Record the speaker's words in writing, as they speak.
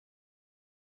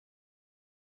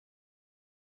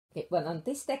Well, on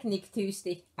this Technique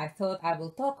Tuesday, I thought I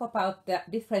will talk about the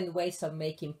different ways of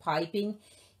making piping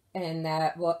and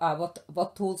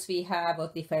what tools we have,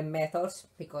 what different methods,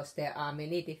 because there are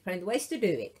many different ways to do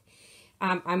it.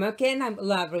 I'm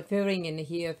referring in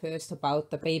here first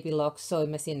about the Baby Locks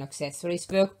Sewing Machine Accessories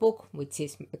workbook, which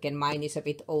is, again, mine is a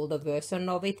bit older version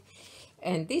of it.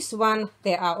 And this one,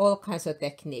 there are all kinds of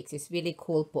techniques. It's really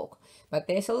cool book. But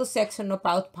there's also a section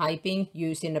about piping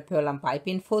using a purl and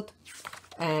piping foot.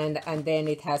 And then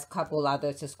it has a couple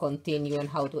others just continue on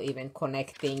how to even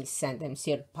connect things and then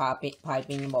silk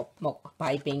piping, mock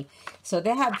piping. So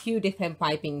they have a few different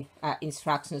piping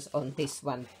instructions on this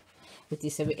one, which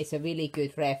is it's a really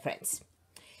good reference.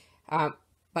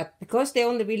 But because they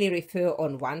only really refer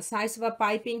on one size of a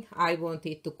piping, I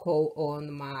wanted to go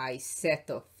on my set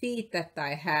of feet that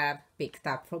I have picked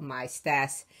up from my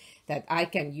stash that I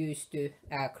can use to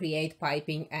create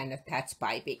piping and attach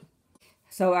piping.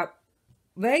 So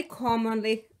very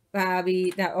commonly,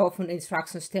 often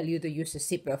instructions tell you to use a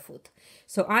zipper foot.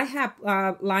 So I have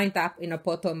lined up in a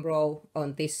bottom row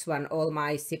on this one all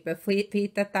my zipper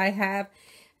feet that I have.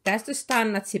 That's the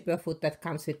standard zipper foot that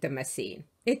comes with the machine.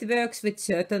 It works with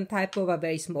certain type of a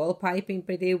very small piping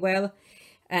pretty well,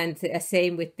 and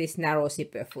same with this narrow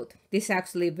zipper foot. This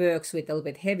actually works with a little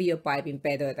bit heavier piping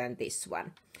better than this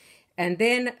one. And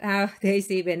then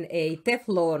there's even a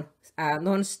Teflon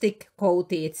non-stick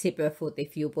coated zipper foot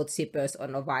if you put zippers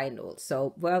on a vinyl.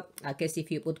 So, well, I guess if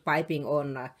you put piping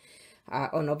on a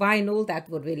vinyl, that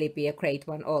would really be a great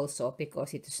one also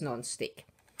because it's non-stick.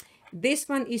 This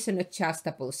one is an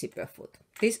adjustable zipper foot.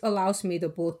 This allows me to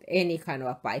put any kind of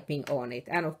a piping on it,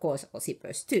 and of course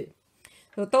zippers too.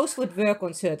 So those would work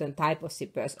on certain type of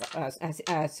zippers,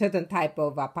 certain type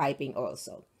of piping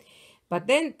also. But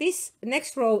then this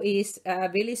next row is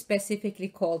really specifically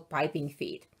called piping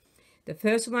feet. The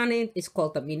first one is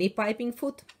called the mini piping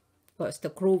foot, because the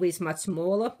groove is much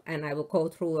smaller, and I will go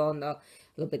through on a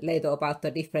little bit later about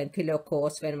the different filler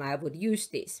cords when I would use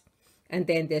this. And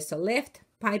then there's a left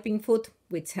piping foot,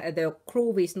 which the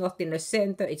groove is not in the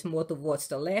center, it's more towards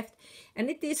the left, and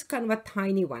it is kind of a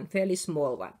tiny one, fairly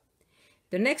small one.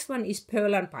 The next one is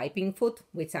purl and piping foot,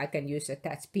 which I can use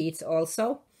attach beads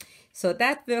also. So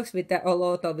that works with a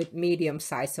lot of medium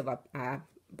size of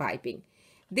piping.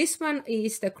 This one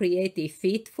is the creative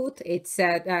feet foot. It's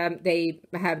they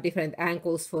have different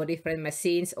angles for different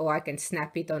machines, or I can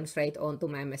snap it on straight onto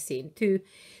my machine too.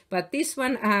 But this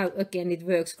one, again, it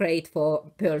works great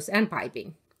for purls and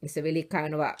piping. It's a really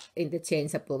kind of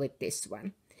interchangeable with this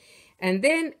one. And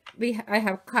then I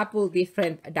have a couple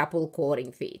different double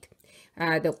cording feet.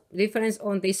 The difference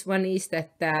on this one is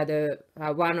that the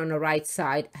one on the right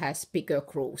side has bigger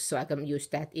grooves, so I can use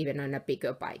that even on a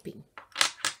bigger piping.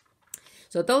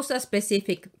 So those are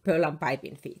specific purl and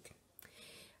piping feet.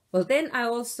 Well, then I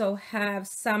also have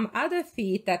some other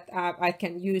feet that I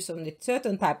can use on a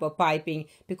certain type of piping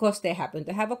because they happen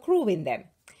to have a groove in them.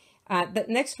 The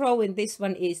next row in this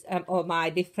one is all my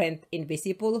different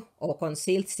invisible or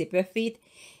concealed zipper feet.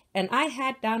 And I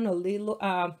had done a little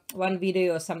one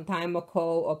video some time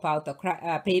ago about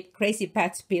the crazy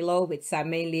patch pillow, which I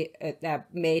mainly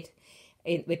made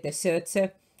with the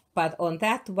serger. But on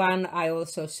that one, I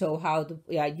also show how to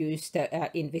use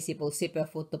the invisible zipper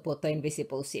foot to put the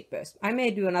invisible zippers. I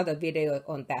may do another video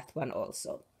on that one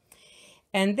also.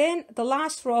 And then the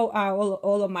last row are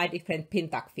all of my different pin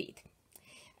tuck feet.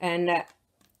 And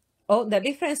the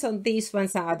difference on these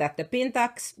ones are that the pin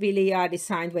tucks really are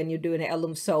designed when you're doing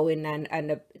alum sewing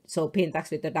and sew pin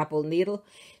tucks with a double needle.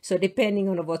 So depending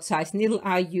on what size needle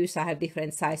I use, I have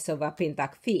different size of pin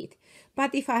tuck feet.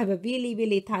 But if I have a really,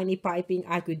 really tiny piping,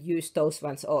 I could use those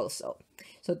ones also.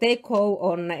 So they go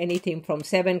on anything from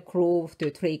 7 groove to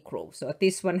 3 groove. So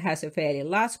this one has a fairly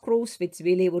large grooves, which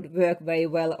really would work very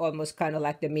well, almost kind of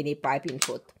like the mini piping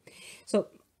foot. So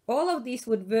all of these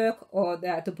would work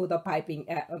to put a piping,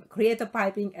 create a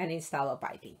piping and install a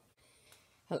piping.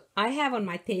 I have on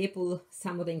my table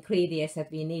some of the ingredients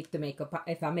that we need to make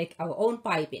if I make our own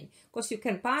piping. Because you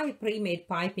can buy pre-made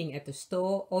piping at the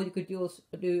store, or you could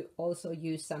also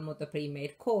use some of the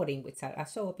pre-made cording, which I'll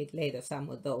show a bit later, some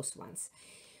of those ones.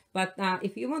 But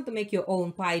if you want to make your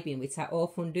own piping, which I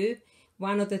often do,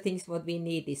 one of the things what we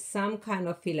need is some kind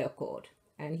of filler cord.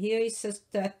 And here is just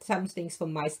some things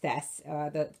from my stash,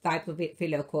 the type of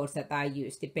filler cords that I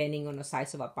use depending on the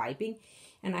size of a piping.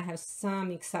 And I have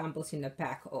some examples in the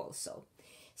pack also.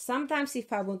 Sometimes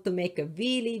if I want to make a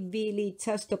really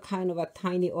just a kind of a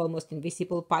tiny, almost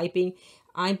invisible piping,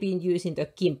 I've been using the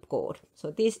gimp cord. So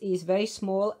this is very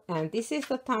small, and this is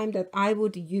the time that I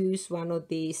would use one of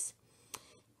these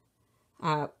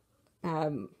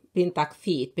pintack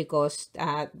feet, because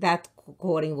that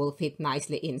cording will fit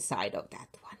nicely inside of that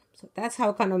one. So that's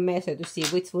how kind of measure to see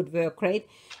which would work great.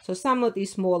 So some of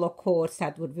these smaller cords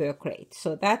that would work great.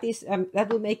 So that is that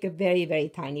will make a very, very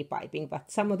tiny piping, but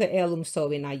some of the heirloom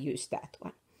sewing I use that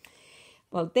one.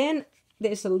 Well, then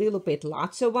there's a little bit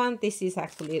larger one. This is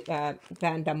actually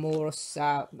Vanda Moore's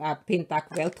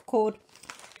pintack welt cord,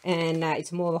 and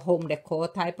it's more of a home decor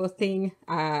type of thing.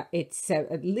 It's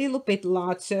a little bit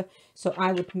larger, so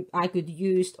I could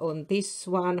use on this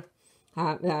one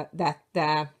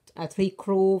that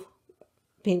 3-groove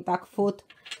pintack foot,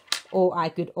 or I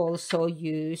could also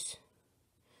use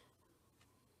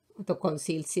the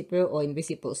concealed zipper or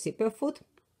invisible zipper foot.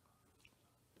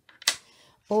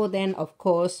 Or then, of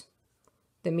course,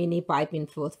 the mini piping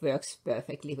foot works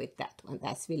perfectly with that one.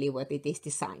 That's really what it is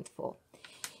designed for.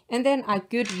 And then I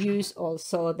could use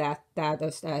also the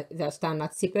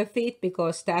standard zipper feet,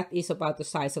 because that is about the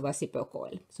size of a zipper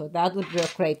coil. So that would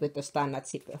work great with the standard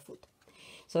zipper foot.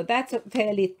 So that's a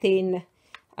fairly thin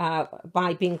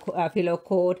piping filler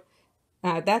cord.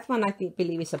 That one I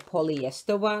believe is a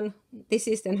polyester one. This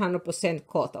is then 100%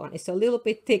 cotton. It's a little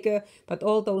bit thicker, but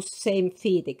all those same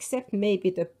feet, except maybe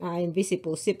the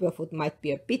invisible zipper foot might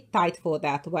be a bit tight for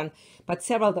that one, but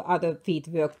several of the other feet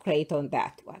work great on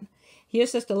that one.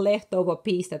 Here's just a leftover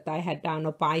piece that I had done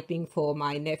a piping for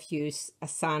my nephew's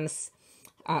son's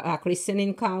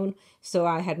christening gown. So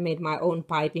I had made my own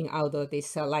piping out of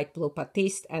this light blue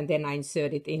batiste, and then I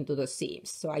inserted it into the seams.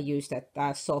 So I used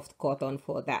that soft cotton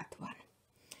for that one.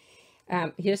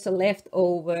 Here's a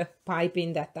leftover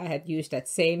piping that I had used that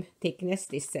same thickness,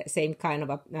 this same kind of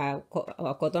a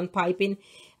cotton piping.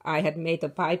 I had made a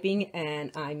piping,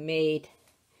 and I made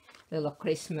little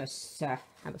Christmas,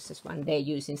 I was just one day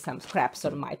using some scraps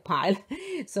on my pile.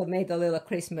 So made a little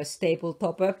Christmas staple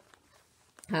topper.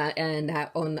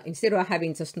 Instead of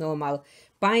having just normal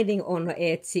binding on the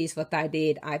edges, what I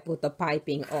did, I put the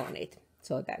piping on it,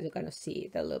 so that you're going to see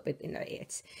it a little bit in the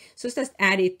edge. So just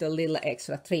added a little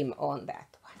extra trim on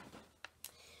that one.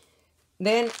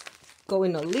 Then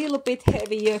going a little bit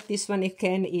heavier, this one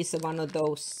again is one of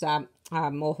those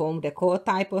more home decor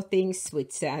type of things,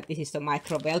 which this is the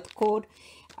micro welt cord.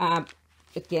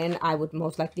 Again, I would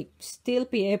most likely still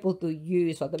be able to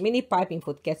use, well, the mini piping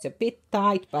foot gets a bit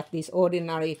tight, but these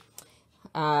ordinary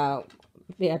pearl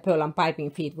and piping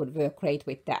feet would work great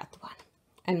with that one.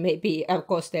 And maybe, of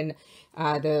course, then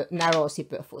the narrow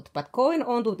zipper foot. But going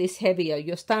on to this heavier,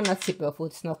 your standard zipper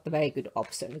foot is not a very good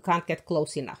option. You can't get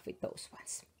close enough with those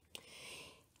ones.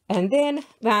 And then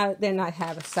I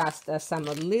have just some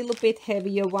a little bit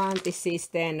heavier one. This is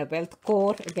then a welt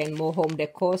cord, again more home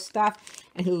decor stuff,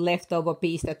 and a leftover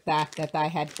piece that I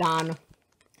had done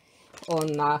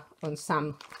on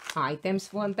some items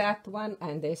on that one.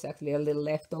 And there's actually a little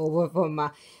leftover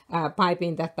from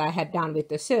piping that I had done with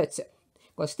the serger,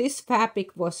 because this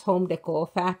fabric was home decor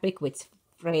fabric, which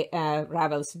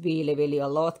ravels really, really a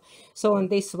lot. So on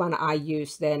this one I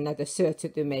used then the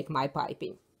serger to make my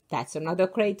piping. That's another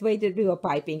great way to do a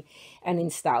piping and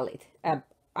install it.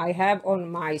 I have on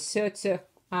my serger,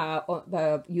 on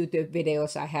the YouTube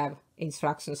videos, I have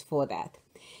instructions for that.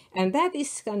 And that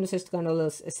is kind of just kind of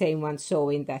the same one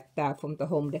showing that from the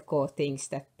home decor things,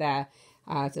 that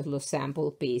just a little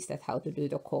sample piece that how to do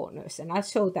the corners. And I'll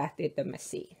show that in the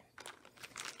machine.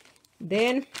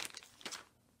 Then,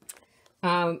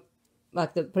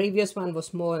 like the previous one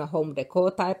was more a home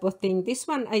decor type of thing. This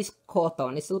one is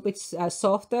cotton. It's a little bit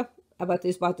softer, but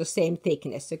it's about the same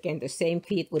thickness. Again, the same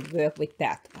feet would work with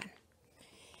that one.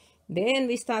 Then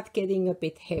we start getting a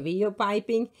bit heavier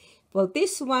piping. Well,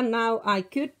 this one now I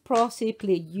could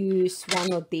possibly use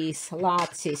one of these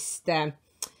largest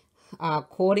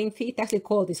cording feet. Actually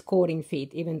call this cording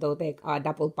feet, even though they are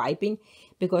double piping,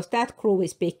 because that groove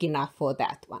is big enough for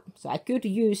that one. So I could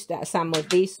use some of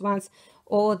these ones.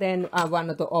 Or then one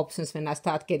of the options when I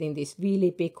start getting these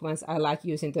really big ones, I like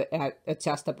using the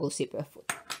adjustable zipper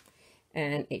foot.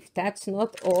 And if that's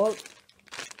not all,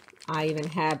 I even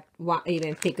have one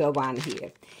even thicker one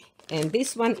here. And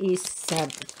this one is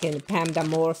again Vanda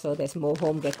Moore, so there's more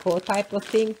home decor type of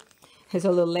thing. Has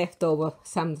a little leftover.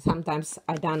 Sometimes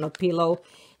I done a pillow,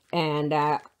 and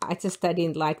I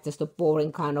didn't like just the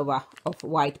boring kind of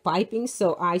white piping,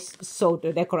 so I sewed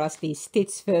the decorative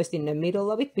stitch first in the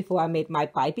middle of it before I made my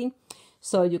piping.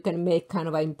 So you can make kind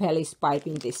of an embellished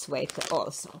piping this way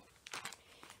also.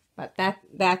 But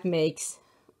that makes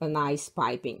a nice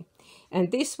piping.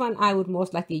 And this one I would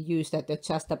most likely use that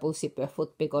adjustable zipper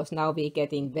foot, because now we're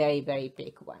getting very, very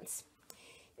big ones.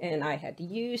 And I had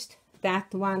used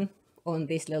that one on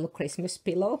this little Christmas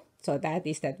pillow. So that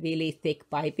is that really thick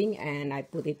piping, and I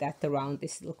put it around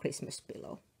this little Christmas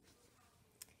pillow.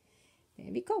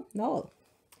 there we go, null.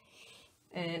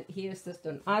 And here's just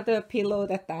another pillow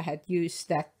that I had used,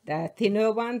 that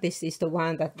thinner one. This is the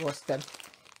one that was the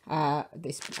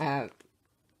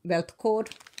welt cord.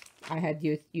 I had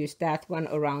used that one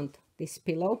around this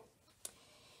pillow.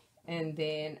 And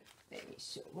then let me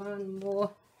show one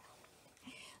more.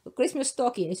 The Christmas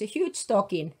stocking is a huge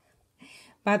stocking,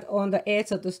 but on the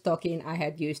edge of the stocking I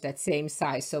had used that same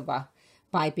size of a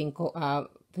piping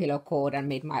pillow cord and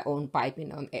made my own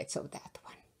piping on the edge of that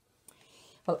one.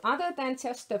 Well, other than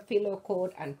just the pillow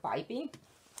cord and piping,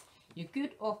 you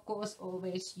could of course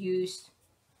always use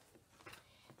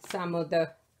some of the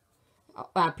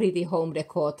pretty home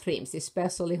decor trims,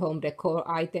 especially home decor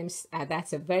items.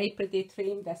 That's a very pretty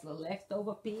trim. That's the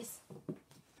leftover piece.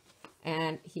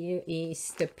 And here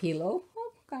is the pillow.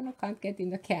 Oh, kind of can't get in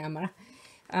the camera.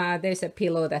 There's a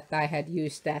pillow that I had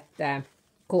used that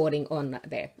cording on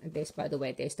there. And this, by the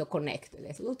way, there's the connector.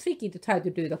 It's a little tricky to try to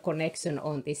do the connection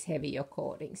on these heavier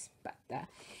cordings, but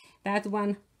that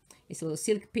one is a little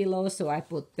silk pillow, so I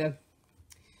put the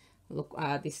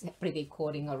this pretty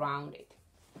cording around it.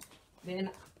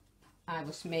 Then I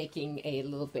was making a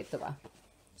little bit of a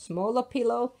smaller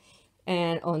pillow,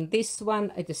 and on this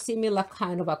one it's a similar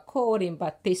kind of a cording,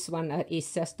 but this one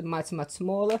is just much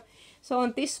smaller. So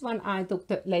on this one I took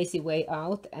the lazy way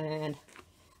out and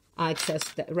I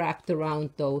just wrapped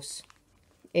around those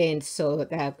ends so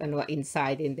that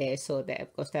inside in there, so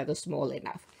that because that was small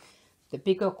enough. The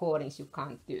bigger cordings you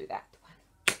can't do that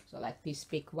one. So like this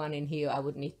big one in here, I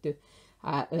would need to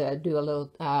do a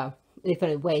little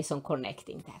different ways on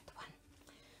connecting that one.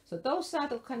 So those are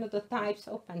the kind of the types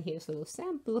of, and here's a little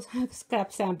sample,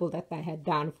 scrap sample that I had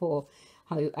done for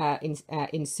how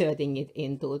inserting it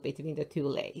into between the two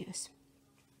layers.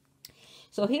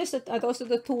 So here's those are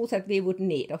the tools that we would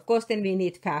need. Of course, then we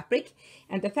need fabric,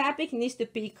 and the fabric needs to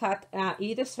be cut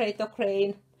either straight or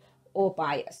grain or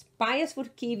bias. Bias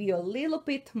would give you a little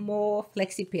bit more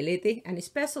flexibility, and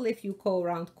especially if you go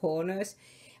around corners.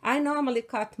 I normally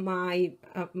cut my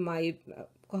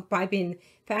piping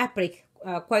fabric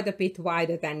quite a bit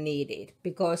wider than needed,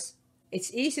 because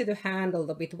it's easier to handle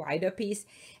the bit wider piece,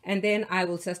 and then I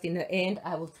will just in the end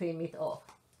I will trim it off.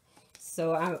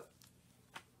 So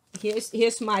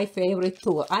here's my favorite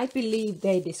tool. I believe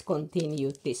they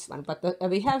discontinued this one, but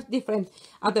we have different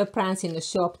other brands in the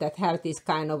shop that have this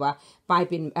kind of a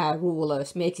piping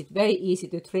rulers. Makes it very easy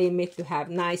to trim it, to have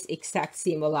nice exact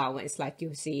seam allowance like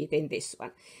you see it in this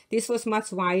one. This was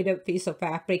much wider piece of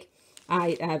fabric.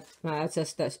 I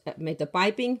just made the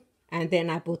piping, and then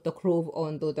I put the groove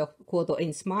onto the 1/4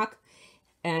 inch mark,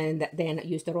 and then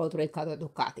use the rotary cutter to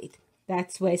cut it.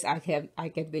 That's ways I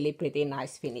get really pretty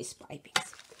nice finished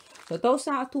pipings. So those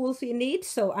are tools we need.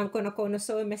 So I'm gonna go on a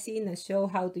sewing machine and show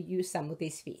how to use some of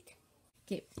these feet.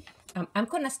 Okay, I'm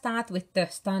gonna start with the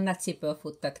standard zipper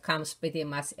foot that comes pretty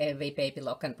much every baby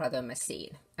lock and brother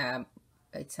machine.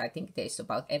 I think there's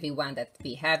about everyone that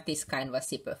we have this kind of a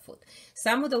zipper foot.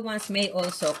 Some of the ones may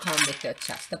also come with the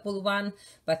adjustable one,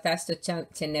 but that's the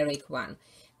generic one.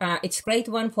 It's a great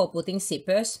one for putting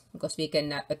zippers because we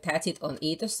can attach it on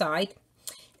either side.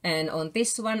 And on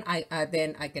this one,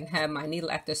 then I can have my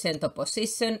needle at the center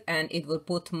position, and it will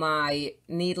put my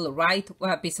needle right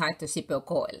beside the zipper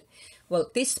coil.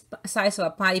 Well, this size of a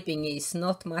piping is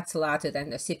not much larger than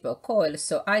the zipper coil,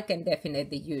 so I can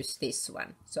definitely use this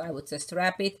one. So I would just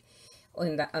wrap it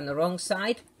on the wrong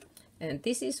side, and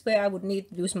this is where I would need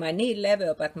to use my needle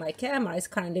lever, but my camera is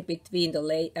kind of between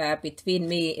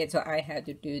me, and so I had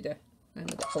to do the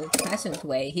old-fashioned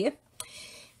way here.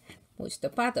 Push the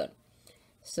button.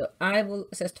 So I will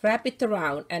just wrap it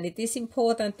around, and it is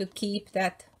important to keep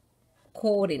that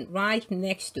cording right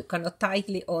next to, kind of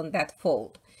tightly on that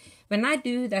fold. When I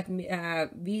do that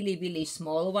really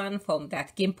small one from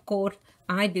that gimp cord,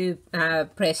 I do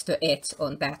press the edge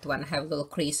on that one, have a little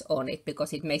crease on it,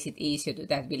 because it makes it easier to do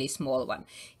that really small one.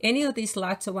 Any of these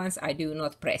larger ones, I do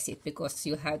not press it, because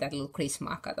you have that little crease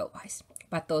mark otherwise.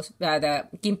 But those the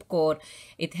gimp cord,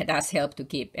 it does help to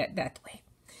keep it that way.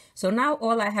 So now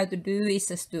all I have to do is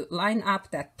just to line up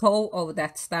that toe of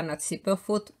that standard zipper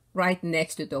foot right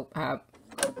next to the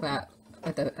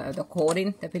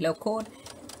cording, the pillow cord,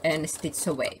 and stitch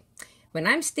away. When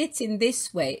I'm stitching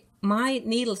this way, my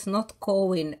needle's not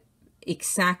going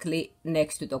exactly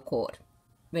next to the cord.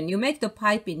 When you make the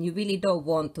piping, you really don't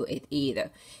want to it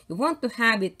either. You want to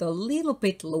have it a little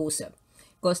bit looser,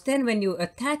 because then when you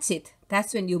attach it,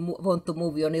 that's when you want to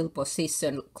move your needle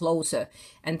position closer,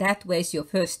 and that way your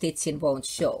first stitching won't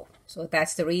show. So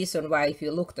that's the reason why if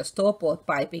you look the store-bought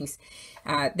pipings,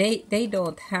 they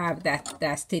don't have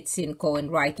that stitching going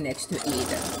right next to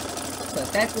either. So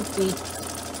that would be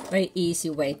a very easy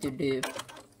way to do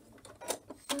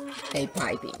a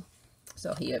piping.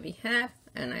 So here we have,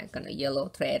 and I'm gonna yellow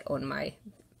thread on my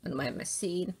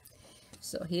machine.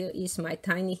 So here is my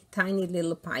tiny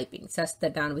little piping, just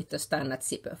done with the standard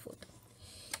zipper foot.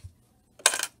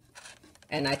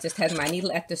 And I just had my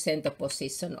needle at the center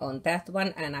position on that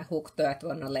one, and I hooked that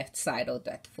on the left side of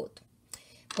that foot.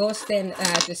 Of course, then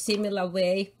the similar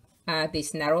way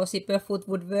this narrow zipper foot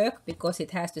would work, because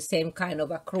it has the same kind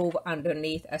of a groove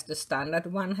underneath as the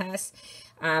standard one has.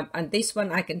 And this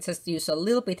one I can just use a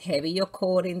little bit heavier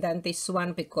cording than this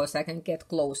one, because I can get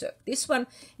closer. This one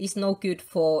is no good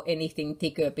for anything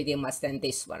thicker pretty much than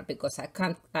this one, because I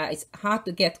can't, it's hard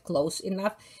to get close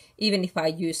enough even if I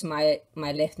use my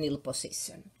left needle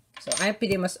position. So I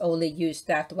pretty much only use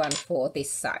that one for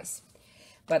this size.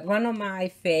 But one of my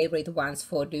favorite ones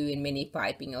for doing mini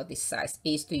piping of this size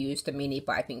is to use the mini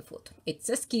piping foot. It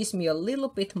just gives me a little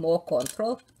bit more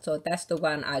control. So that's the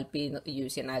one I'll be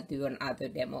using. I'll do another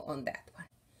demo on that one.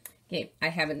 Okay, I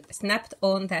haven't snapped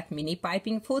on that mini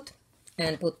piping foot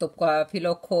and put the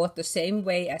pillow cord the same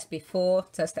way as before,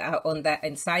 just on the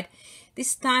inside.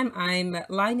 This time I'm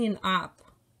lining up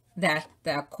that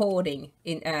cording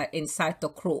inside the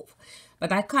groove.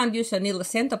 But I can't use a needle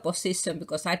center position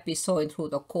because I'd be sewing through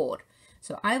the cord.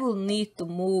 So I will need to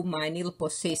move my needle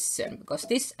position, because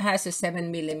this has a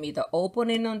 7mm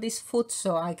opening on this foot,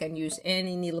 so I can use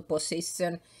any needle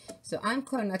position. So I'm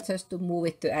gonna just to move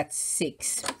it to at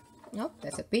 6. Nope,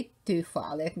 that's a bit too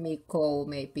far. Let me go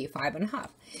maybe 5.5.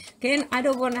 Again, I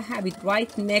don't want to have it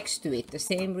right next to it. The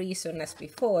same reason as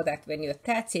before, that when you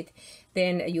attach it,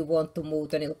 then you want to move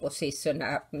the needle position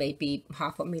maybe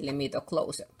 0.5 millimeter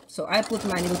closer. So I put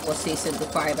my needle position to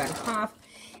 5.5,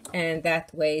 and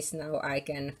that way now I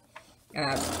can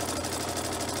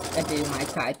do my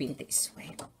piping this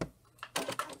way.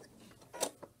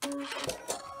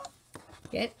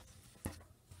 Okay,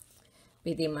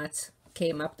 pretty much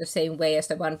came up the same way as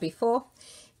the one before,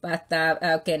 but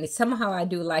again, somehow I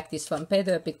do like this one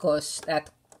better, because that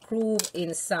groove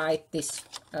inside this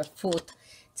foot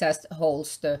just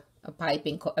holds the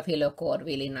piping pillow cord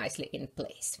really nicely in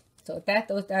place. So that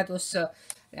was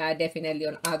definitely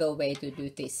another way to do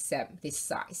this this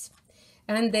size.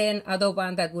 And then other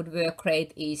one that would work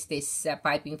great is this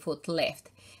piping foot left.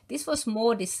 This was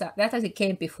more that actually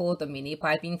came before the mini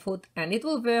piping foot, and it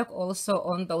will work also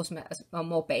on those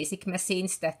more basic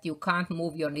machines that you can't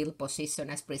move your needle position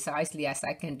as precisely as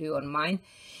I can do on mine.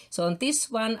 So on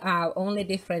this one, only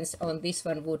difference on this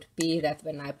one would be that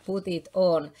when I put it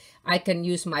on, I can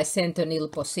use my center needle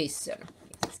position.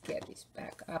 Let's get this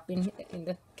back up in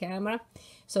the camera.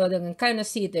 So you can kind of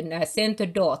see the center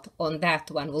dot on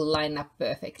that one will line up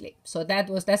perfectly. So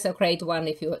that's a great one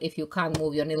if you can't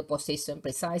move your needle position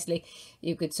precisely.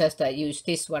 You could just use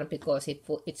this one, because it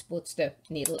puts the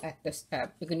needle at the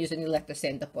you can use the needle at the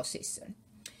center position.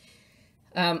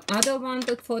 Other one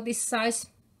that for this size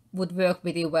would work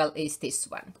really well is this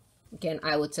one. Again,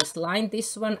 I would just line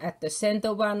this one at the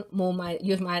center one,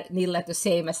 use my needle at the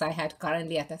same as I had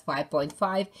currently at the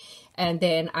 5.5, and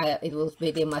then it will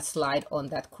pretty much slide on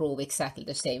that groove exactly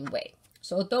the same way.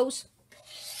 So those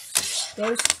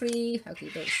three, okay,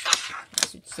 I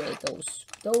should say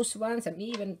those ones, and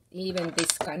even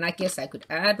this kind. I guess I could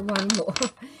add one more,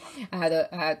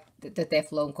 the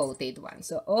Teflon coated one.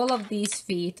 So all of these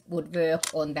feet would work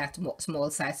on that small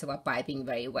size of a piping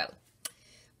very well.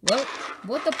 Well,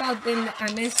 what about then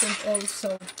I mentioned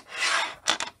also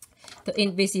the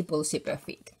invisible zipper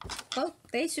feet? Well,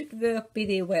 they should work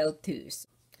pretty well too.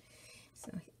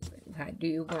 So I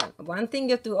do one thing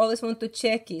you have to always want to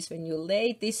check is when you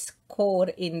lay this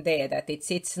cord in there that it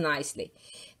sits nicely.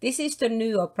 This is the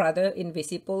newer brother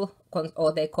invisible,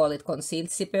 or they call it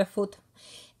concealed zipper foot.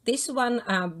 This one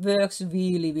works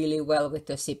really well with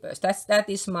the zippers. That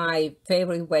is my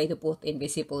favorite way to put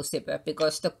invisible zipper,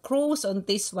 because the grooves on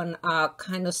this one are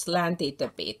kind of slanted a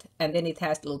bit, and then it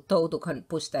has a little toe to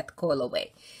push that coil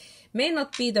away. May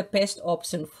not be the best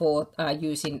option for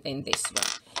using in this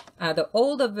one. The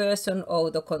older version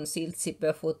of the concealed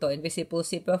zipper foot or invisible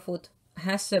zipper foot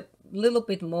has a little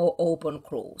bit more open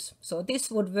grooves. So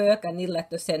this would work, and needle at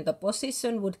the center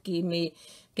position would give me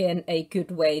again a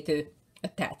good way to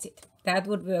attach it. That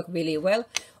would work really well.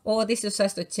 Or this is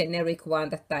just a generic one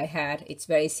that I had. It's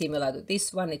very similar to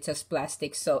this one. It's just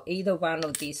plastic. So either one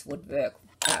of these would work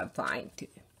fine too.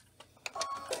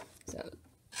 So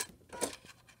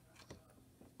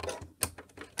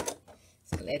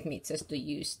let me just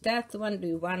use that one.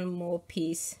 Do one more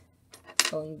piece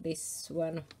on this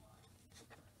one.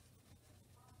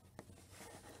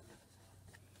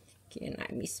 Again,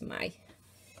 I miss my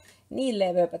knee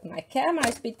lever, but my camera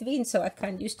is between, so I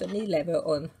can't use the knee lever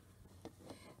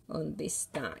on this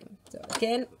time. So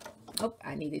again, Oh,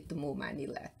 I needed to move my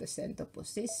needle at the center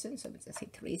position, so we just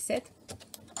hit reset.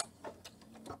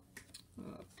 Oh,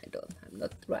 I'm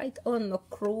not right on the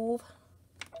groove.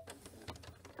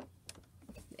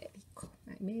 There we go.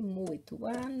 I may move it to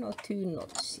 1 or 2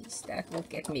 notches. That will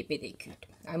get me pretty good.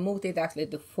 I moved it actually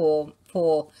to 4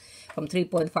 from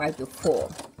 3.5 to 4.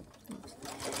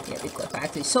 Yeah, because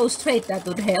actually so straight that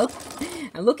would help.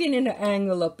 I'm looking in the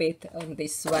angle a bit on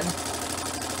this one.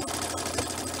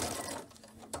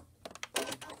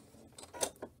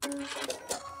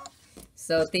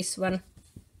 So this one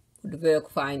would work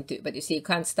fine too, but you see you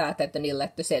can't start at the needle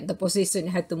at the center position,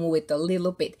 you have to move it a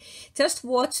little bit. Just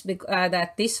watch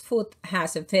that this foot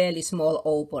has a fairly small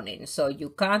opening, so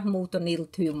you can't move the needle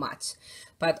too much.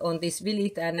 But on this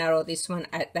really narrow, this one,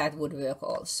 that would work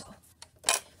also.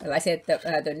 Well, I said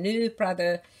the new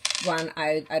brother one,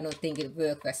 I don't think it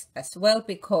works as well,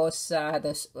 because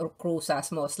the grooves are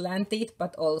more slanted,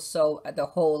 but also the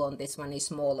hole on this one is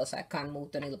smaller, so I can't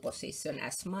move the needle position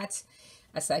as much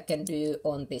as I can do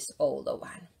on this older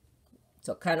one.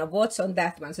 So kind of watch on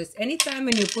that one. So it's anytime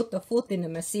when you put the foot in the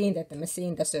machine that the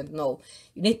machine doesn't know,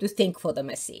 you need to think for the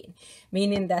machine.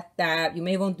 Meaning that you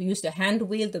may want to use the hand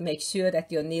wheel to make sure that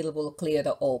your needle will clear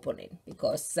the opening.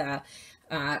 Because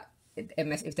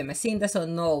if the machine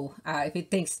doesn't know, if it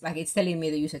thinks like it's telling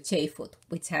me to use a J foot,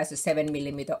 which has a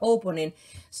 7mm opening,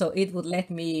 so it would let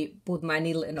me put my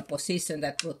needle in a position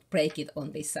that would break it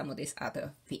on some of these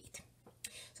other feet.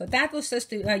 So that was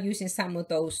just using some of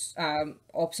those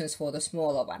options for the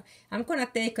smaller one. I'm gonna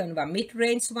take on a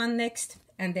mid-range one next,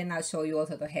 and then I'll show you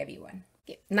also the heavy one.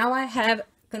 Okay. Now I have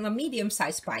kind of a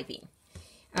medium-sized piping.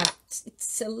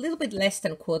 It's a little bit less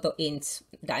than 1/4 inch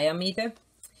diameter.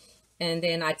 And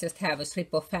then I just have a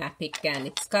strip of fabric, and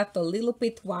it's got a little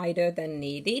bit wider than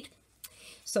needed.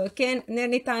 So again,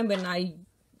 anytime when I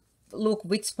look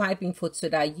which piping foot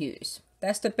should I use,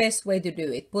 that's the best way to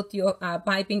do it. Put your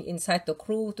piping inside the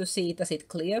groove to see does it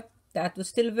clear. That will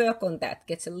still work on that.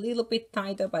 Gets a little bit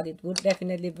tighter, but it would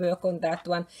definitely work on that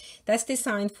one. That's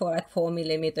designed for like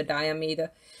 4mm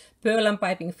diameter. Pearl and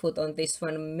piping foot on this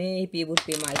one maybe would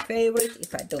be my favorite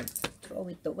if I don't throw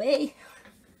it away.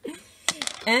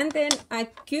 And then I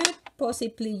could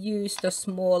possibly use the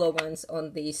smaller ones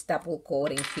on these double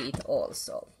coating feet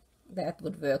also. That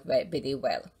would work pretty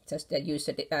well. Just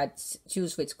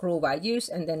choose which groove I use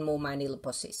and then move my needle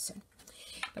position.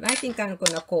 But I think I'm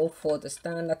gonna go for the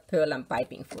standard pearl and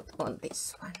piping foot on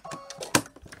this one.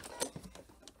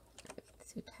 It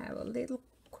should have a little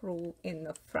groove in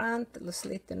the front, a little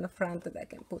slit in the front that I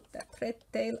can put that thread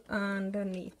tail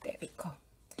underneath. There we go.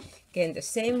 Again, the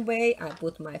same way, I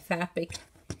put my fabric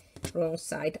wrong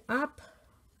side up,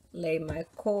 lay my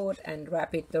cord and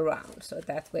wrap it around. So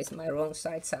that way my wrong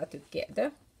sides are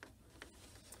together.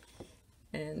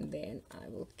 And then I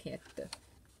will get the...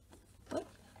 Oh,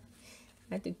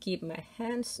 I have to keep my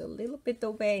hands a little bit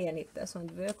away, and it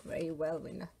doesn't work very well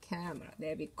with the camera.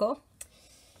 There we go.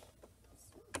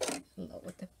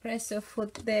 Lower the pressure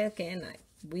foot there. Again, I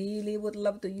really would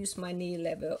love to use my knee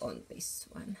lever on this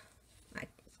one.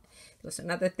 There was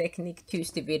another technique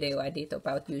Tuesday video I did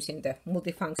about using the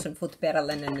multifunction foot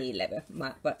pedal and a knee lever,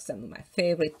 some of my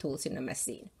favorite tools in the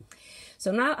machine.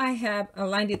 So now I have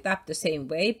lined it up the same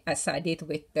way as I did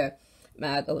with the,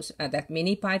 that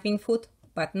mini piping foot,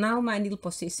 but now my needle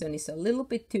position is a little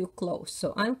bit too close.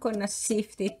 So I'm gonna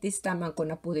shift it. This time I'm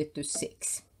gonna put it to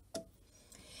 6.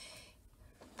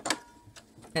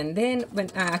 And then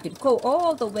when I could go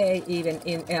all the way even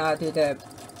in to the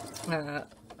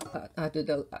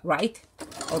right,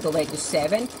 all the way to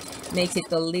 7, makes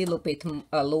it a little bit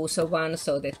looser one,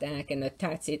 so that I can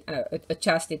attach it,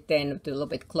 adjust it then to a little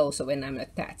bit closer when I'm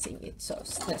attaching it. So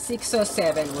 6 or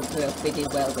 7 would work pretty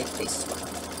well with this one.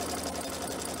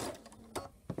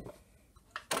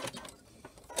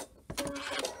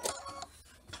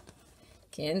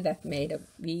 Again, that made a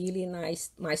really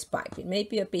nice pipe. It may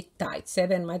be a bit tight.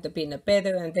 7 might have been a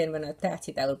better, and then when I attach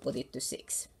it, I will put it to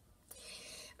 6.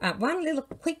 One little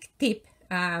quick tip,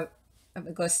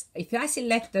 because if I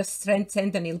select the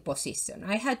center needle position,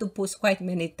 I had to push quite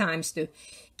many times to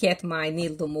get my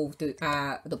needle to move to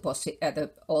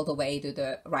all the way to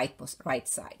the right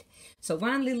side. So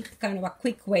one little kind of a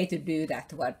quick way to do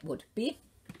that, what would be,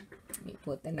 let me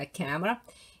put in the camera.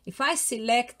 If I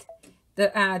select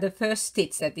the first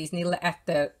stitch, that is needle at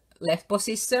the left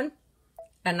position,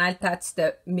 and I touch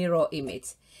the mirror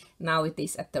image, now it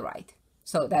is at the right.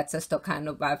 So that's just a kind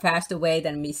of a faster way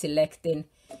than me selecting.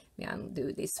 I'll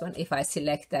do this one. If I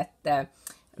select that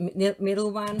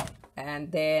middle one,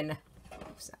 and then,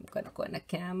 oops, I'm gonna go in the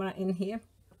camera in here.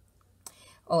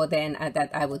 or then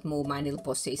that I would move my nil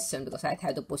position, because I'd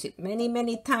have to push it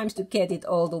many times to get it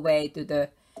all the way to the,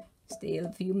 still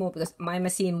a few more, because my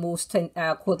machine moves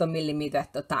 1/4 millimeter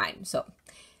at a time. So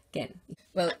again,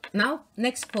 well, now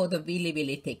next for the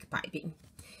really thick piping.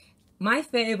 My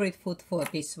favorite foot for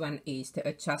this one is the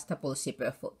adjustable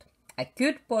zipper foot. I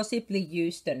could possibly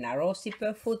use the narrow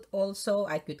zipper foot also.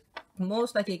 I could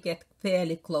most likely get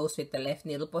fairly close with the left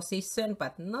nil position,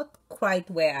 but not quite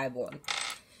where I want.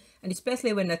 And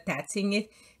especially when attaching it,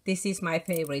 this is my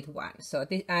favorite one. So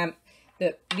this,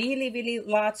 the really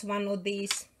large one of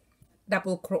these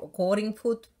double cording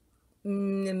foot,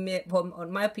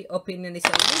 on my opinion, is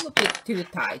a little bit too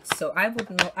tight. So I would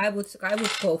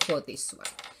go for this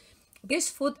one. This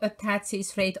foot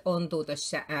attaches right onto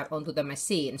the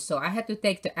machine, so I had to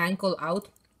take the ankle out,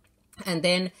 and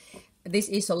then this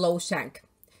is a low shank.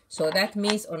 So that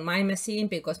means on my machine,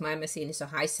 because my machine is a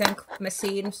high shank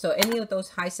machine, so any of those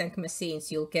high shank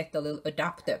machines, you'll get a little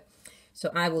adapter.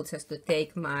 So I will just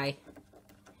take the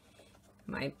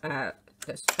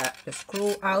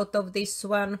screw out of this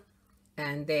one,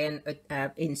 and then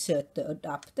insert the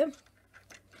adapter.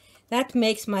 That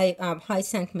makes my high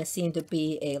shank machine to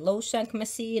be a low shank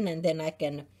machine, and then I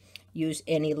can use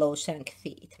any low shank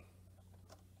feed.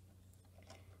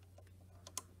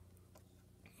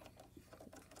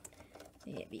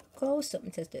 There we go. So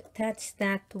I'm just attach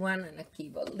that one, and I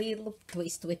give a little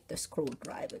twist with the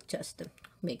screwdriver just to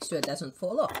make sure it doesn't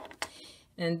fall off.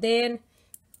 And then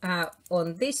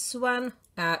on this one,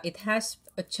 it has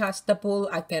adjustable.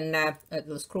 I can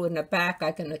the screw in the back.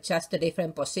 I can adjust the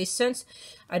different positions.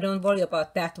 I don't worry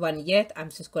about that one yet. I'm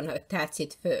just going to attach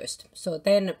it first. So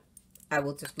then I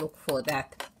will just look for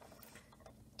that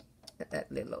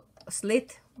little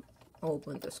slit.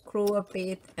 Open the screw a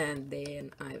bit, and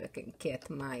then I can get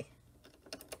my.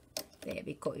 There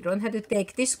we go. You don't have to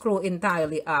take this screw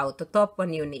entirely out. The top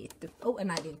one you need to. Oh,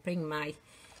 and I didn't bring my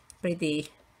pretty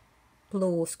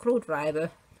blue screwdriver,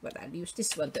 but I'll use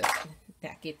this one to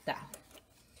tack it down.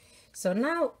 So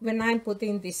now when I'm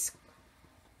putting this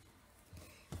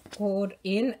cord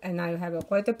in, and I have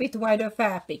quite a bit wider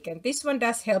fabric, and this one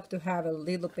does help to have a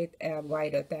little bit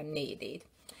wider than needed.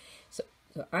 So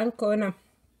I'm gonna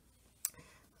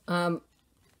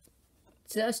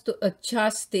just to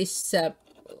adjust this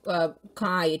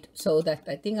guide, so that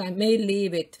I think I may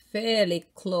leave it fairly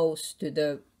close to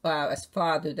the as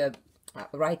far to the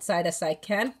right side as I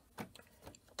can.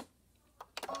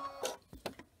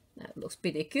 That looks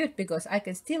pretty good, because I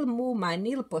can still move my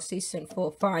nil position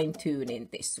for fine tuning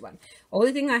this one.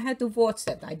 Only thing I had to watch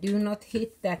that I do not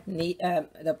hit that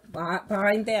the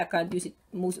bar in there. I can't use it,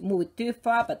 move it too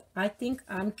far, but I think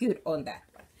I'm good on that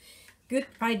one. Good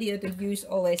idea to use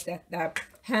always that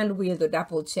hand wheel to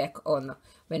double check on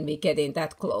when we get in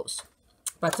that close.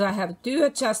 But so I have two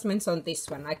adjustments on this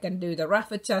one. I can do the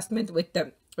rough adjustment with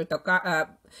the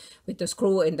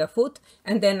screw in the foot,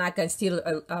 and then I can still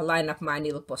line up my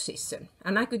nil position.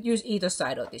 And I could use either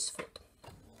side of this foot.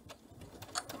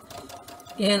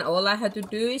 Again, all I have to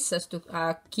do is just to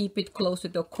keep it close to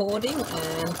the cording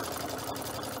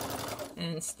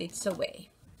and stitch away.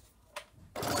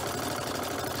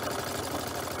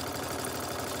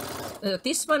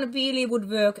 This one really would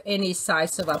work any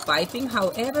size of a piping.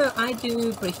 However, I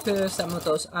do prefer some of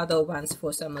those other ones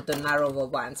for some of the narrower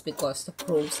ones, because the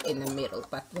grooves in the middle.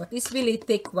 But for this really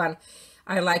thick one,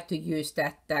 I like to use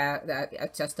that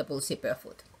adjustable zipper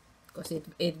foot, because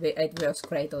it works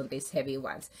great on these heavy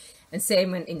ones. And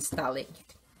same when installing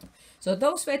it. So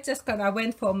those were just kind of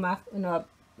went from a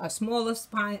smaller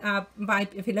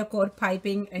filler cord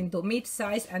piping into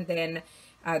mid-size, and then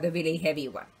the really heavy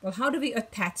one. Well, how do we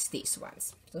attach these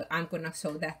ones? So I'm gonna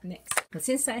show that next. But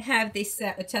since I have this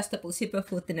adjustable zipper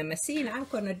foot in the machine, I'm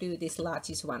gonna do this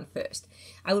largest one first.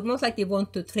 I would most likely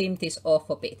want to trim this off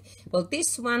a bit. Well,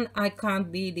 this one I can't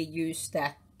really use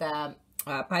that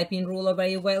piping ruler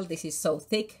very well. This is so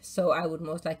thick, so I would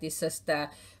most likely just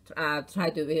try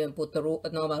to even put the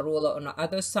normal ruler on the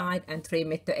other side and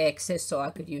trim it to excess, so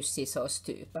I could use scissors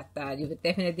too. But you would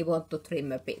definitely want to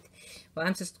trim a bit. Well,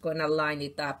 I'm just gonna line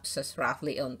it up just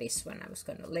roughly on this one. I was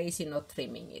kind of lazy not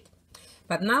trimming it.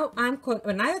 But now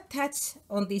when I attach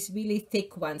on these really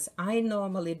thick ones, I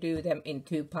normally do them in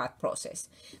two-part process.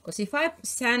 Because if I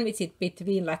sandwich it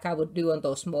between, like I would do on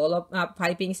those smaller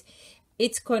pipings,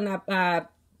 it's gonna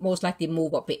most likely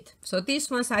move a bit. So these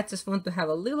ones I just want to have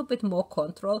a little bit more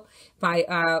control by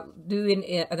doing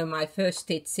my first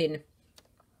stitching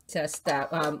just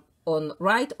on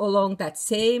right along that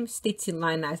same stitching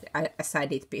line as I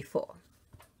did before.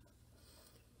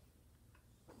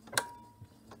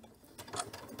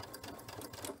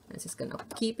 And just gonna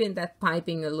keep in that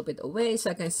piping a little bit away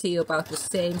so I can see about the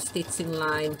same stitching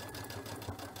line.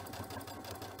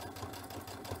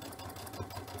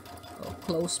 Or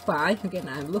close by. Again,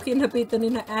 I'm looking a bit in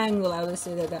an angle. I will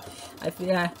say that I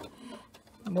feel I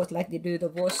most likely do the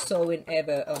worst sewing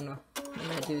ever when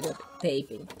I do the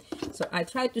taping. So I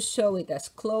tried to sew it as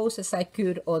close as I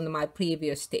could on my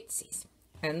previous stitches.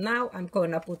 And now I'm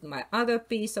going to put my other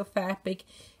piece of fabric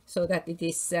so that it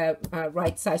is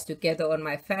right size together on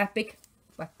my fabric.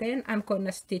 But then I'm going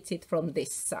to stitch it from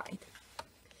this side.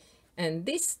 And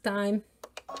this time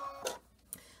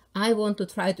I want to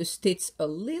try to stitch a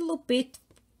little bit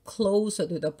closer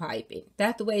to the piping.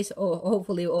 That way,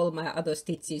 hopefully all my other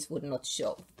stitches would not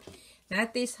show.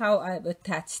 That is how I've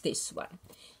attached this one.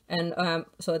 And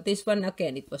so this one,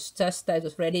 again, it was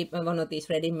ready, one of these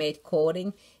ready-made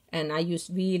cording, and I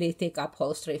used really thick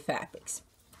upholstery fabrics.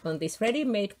 On these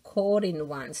ready-made cording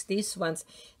ones, these ones,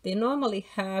 they normally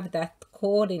have that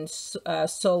cording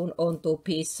sewn onto a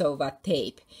piece of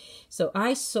tape. So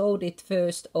I sewed it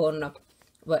first on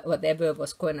whatever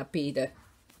was going to be the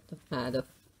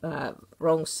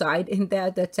wrong side in there,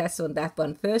 just on that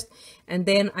one first, and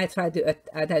then I tried to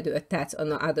attach on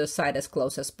the other side as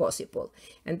close as possible.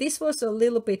 And this was a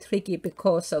little bit tricky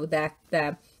because of that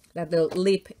little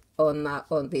lip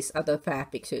on this other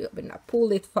fabric. So when I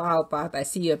pull it far apart, I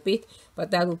see a bit,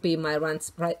 but that will be my right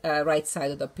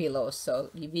side of the pillow, so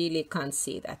you really can't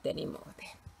see that anymore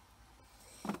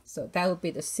there. So that will be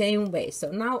the same way.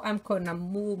 So now I'm gonna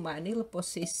move my needle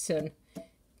position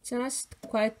just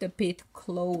quite a bit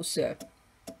closer.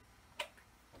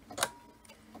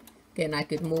 Again, I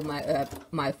could move my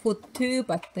my foot too,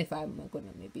 but if I'm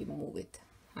gonna maybe move it,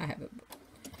 I have a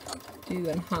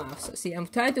 2.5. So see, I'm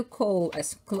trying to go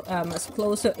as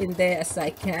closer in there as I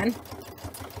can.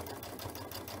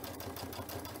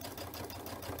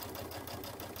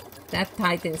 That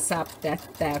tightens up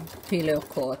that pillow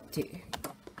cord too.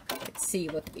 Let's see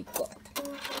what we got.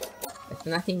 If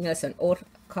nothing else, an odd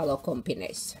color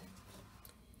combination.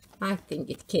 I think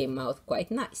it came out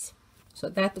quite nice. So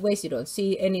that way you don't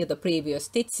see any of the previous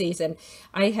stitches, and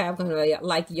I have a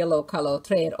light yellow color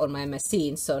thread on my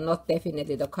machine, so not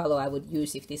definitely the color I would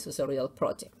use if this was a real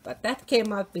project, but that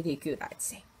came out pretty good, I'd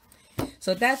say.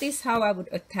 So that is how I would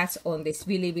attach on this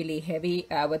really heavy,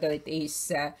 whether it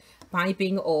is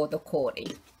piping or the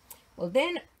cording. Well,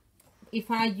 then if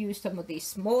I use some of these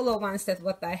smaller ones, that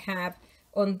what I have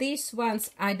on these ones,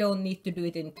 I don't need to do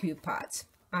it in 2 parts.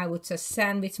 I would just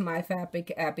sandwich my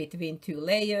fabric between 2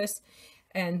 layers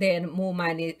and then move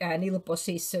my needle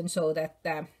position so that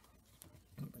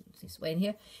this way in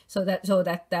here, so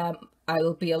that I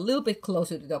will be a little bit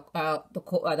closer to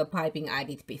the piping I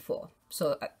did before.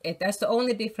 So that's the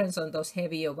only difference on those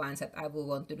heavier ones, that I will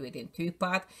want to do it in 2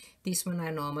 parts. This one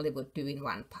I normally would do in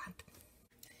 1 part.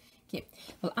 Okay.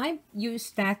 Well, I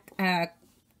use that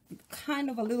kind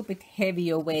of a little bit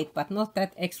heavier weight, but not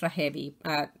that extra heavy,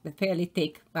 fairly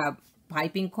thick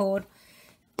piping cord,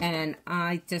 and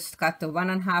I just got the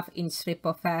 1.5 inch strip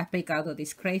of fabric out of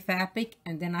this gray fabric,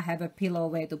 and then I have a pillow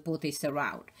where to put this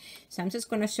around. So I'm just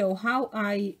going to show how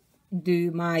I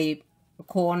do my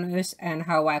corners and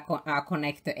how I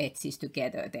connect the edges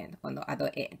together then on the other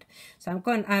end. So I'm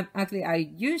going actually I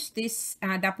use this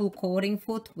double cording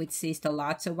foot, which is the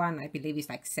larger one. I believe it's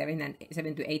like 7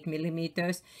 to 8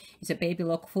 millimeters. It's a baby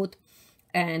lock foot,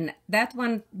 and that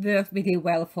one worked really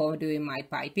well for doing my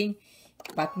piping.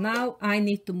 But now I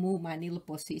need to move my needle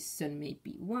position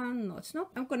maybe 1 notch. No,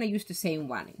 I'm going to use the same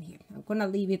one in here. I'm going to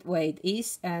leave it where it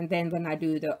is, and then when I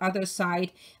do the other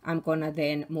side, I'm going to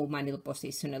then move my needle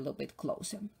position a little bit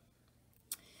closer,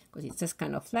 because it just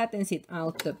kind of flattens it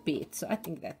out a bit. So I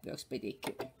think that works pretty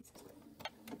good.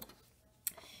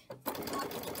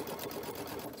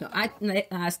 So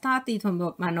I started from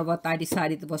what I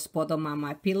decided was bottom of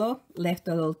my pillow, left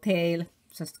a little tail,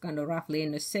 just kind of roughly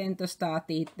in the center,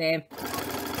 started there.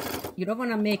 You don't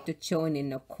want to make the join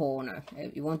in the corner.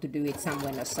 You want to do it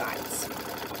somewhere on the sides.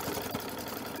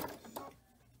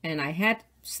 And I had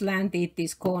slanted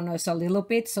these corners a little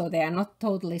bit, so they are not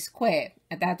totally square.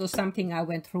 And that was something I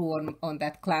went through on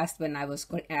that class when I was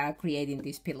creating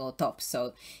these pillow tops.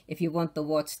 So if you want to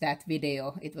watch that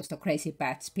video, it was the Crazy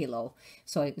Patch pillow.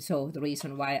 So the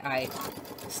reason why I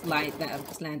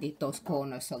slanted those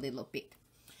corners a little bit.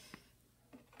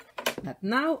 But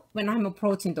now when I'm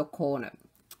approaching the corner,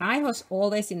 I was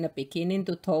always in the beginning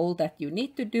told that you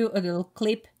need to do a little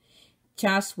clip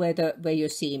just where your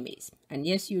seam is. And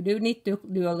yes, you do need to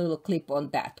do a little clip on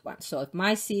that one. So if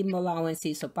my seam allowance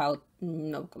is about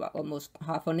almost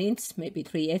 1/2 inch, maybe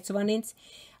 3/8 of an inch,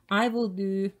 I will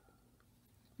do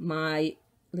my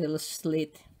little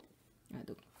slit. I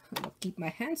do I'll keep my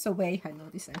hands away. I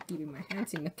notice I'm keeping my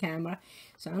hands in the camera.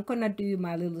 So I'm gonna do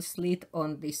my little slit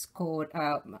on this cord,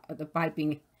 the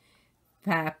piping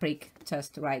fabric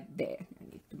just right there. I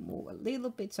need to move a little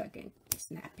bit so I can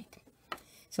snap it.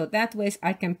 So that way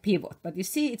I can pivot. But you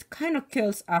see, it kind of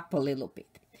curls up a little bit.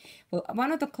 Well,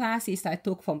 one of the classes I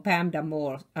took from Pam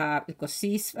Damore, because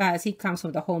she comes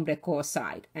from the home decor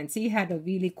side, and she had a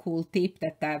really cool tip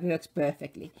that works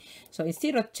perfectly. So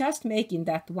instead of just making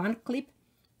that one clip,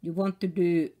 you want to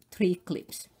do 3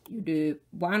 clips. You do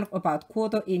one about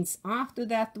 1/4 inch after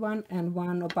that one, and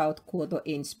one about 1/4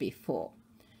 inch before.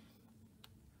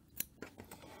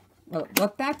 Well,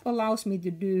 what that allows me to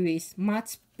do is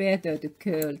much better to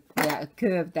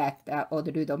curve that or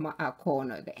to do the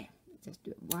corner there. Just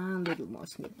do one little more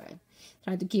snip. I'm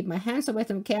trying to keep my hands away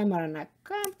from the camera and I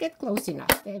can't get close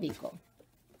enough. There we go.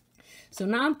 So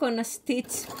now I'm gonna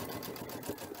stitch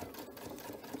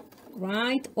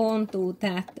right onto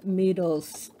that middle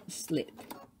slip.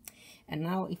 And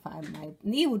now if my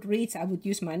knee would reach, I would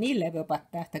use my knee level, but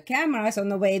the camera is on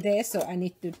the way there, so I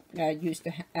need to use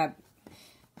the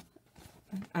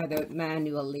other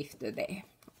manual lifter there.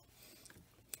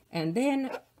 And then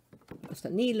because the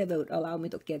knee level would allow me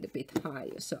to get a bit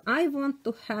higher. So I want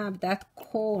to have that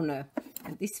corner,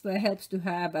 and this helps to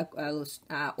have a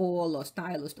awl or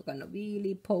stylus to kind of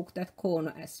really poke that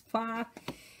corner as far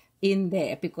in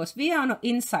there, because we are on the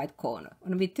inside corner.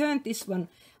 When we turn this one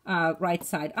right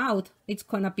side out, it's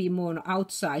gonna be more on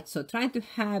outside. So trying to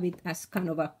have it as kind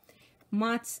of a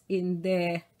much in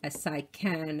there as I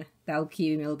can, that'll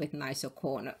give me a little bit nicer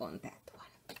corner on that one.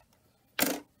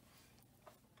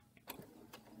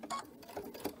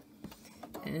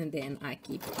 And then I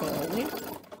keep going.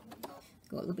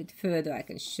 Go a little bit further, I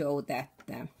can show that.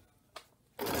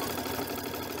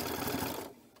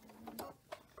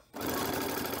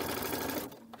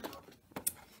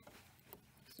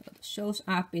 So it shows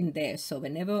up in there. So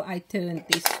whenever I turn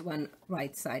this one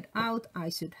right side out, I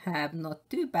should have not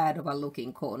too bad of a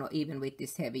looking corner, even with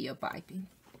this heavier piping.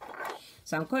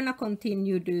 So I'm gonna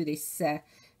continue do this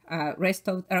rest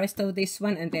of this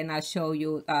one, and then I'll show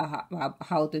you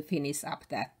how to finish up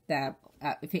that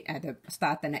at the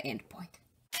start and the end point.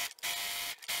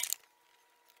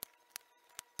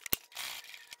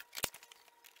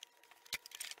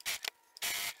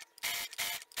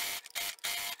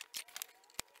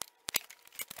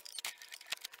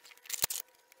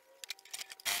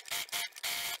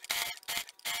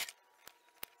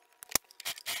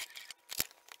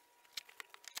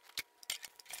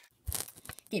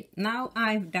 Okay, now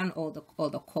I've done all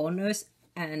the corners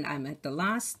and I'm at the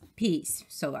last piece,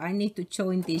 so I need to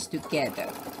join these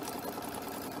together.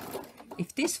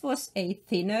 If this was a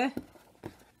thinner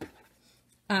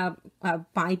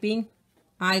piping,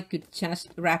 I could just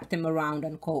wrap them around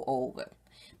and go over.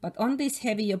 But on this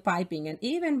heavier piping, and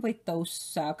even with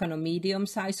those kind of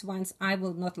medium-sized ones, I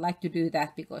will not like to do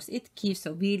that because it gives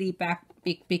a really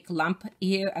big lump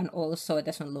here, and also it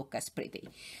doesn't look as pretty.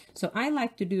 So I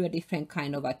like to do a different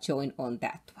kind of a join on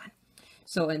that one.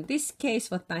 So in this case,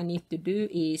 what I need to do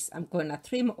is I'm going to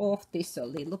trim off this a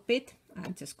little bit.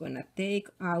 I'm just going to take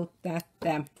out that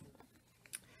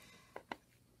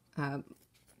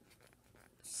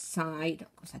side,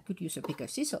 because I could use a bigger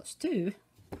scissors too.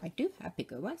 I do have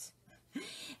bigger ones.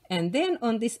 And then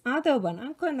on this other one,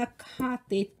 I'm gonna cut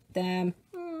it,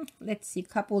 let's see,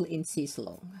 couple inches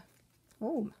long.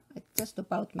 Oh, I just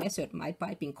about measured my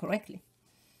piping correctly.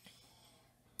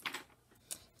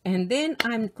 And then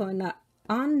I'm gonna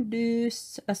undo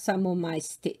some of my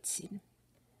stitching.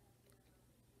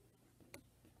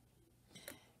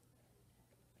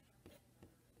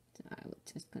 So I was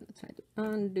just gonna try to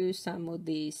undo some of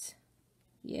these.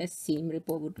 Yes, seam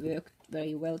ripple would work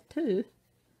very well too.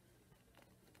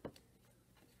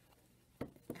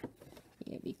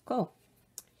 Here we go.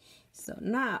 So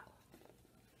now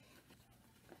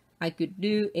I could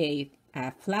do a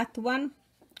flat one.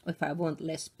 If I want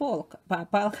less bulk,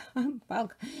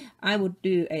 I would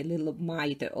do a little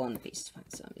miter on this one.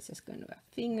 So I'm just going to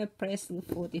finger press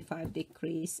 45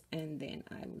 degrees, and then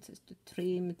I will just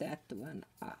trim that one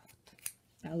out.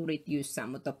 I'll reduce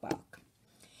some of the bulk.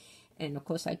 And of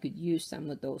course I could use some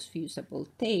of those fusible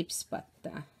tapes, but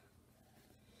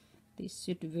this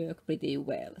should work pretty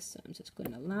well. So I'm just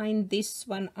going to line this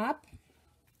one up,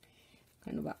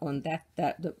 kind of on that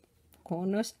the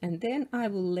corners, and then I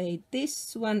will lay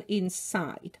this one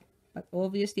inside. But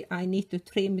obviously I need to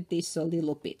trim this a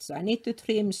little bit. So I need to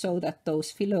trim so that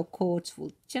those filler cords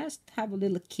will just have a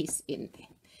little kiss in there.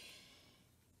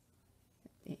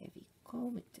 There we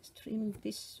go. We just trim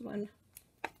this one.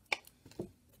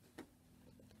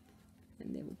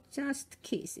 And they will just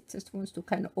kiss. It just wants to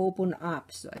kind of open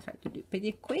up, so I try to do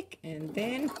pretty quick, and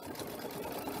then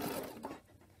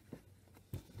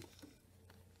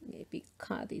maybe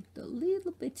cut it a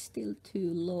little bit, still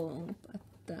too long,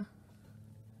 but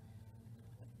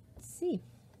let's see.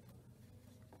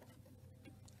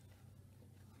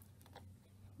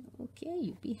 Okay,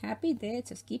 you be happy there,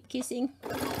 just keep kissing.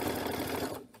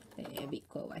 There we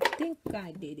go. I think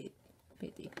I did it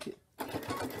pretty good.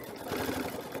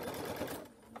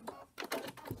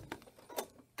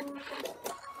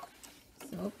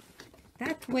 So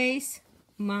that ways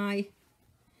my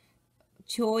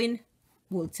join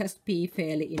will just be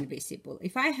fairly invisible.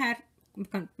 If I had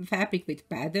fabric with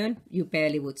pattern, you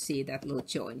barely would see that little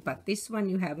join, but this one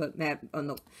you have a on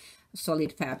a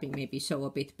solid fabric, maybe show a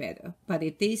bit better, but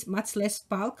it is much less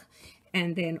bulk,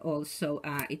 and then also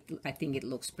I think it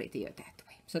looks prettier that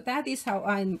way. So that is how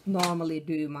I normally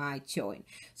do my join.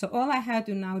 So all I have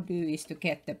to now do is to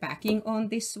get the backing on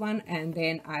this one, and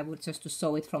then I would just to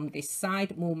sew it from this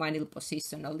side, move my little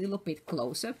position a little bit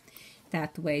closer.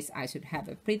 That way I should have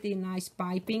a pretty nice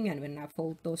piping, and when I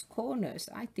fold those corners,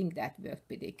 I think that worked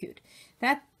pretty good.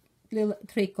 That little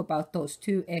trick about those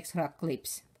 2 extra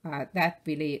clips, that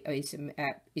really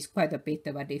is quite a bit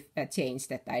of a change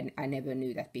that I never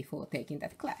knew that before taking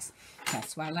that class.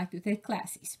 That's why I like to take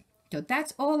classes. So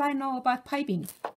that's all I know about piping.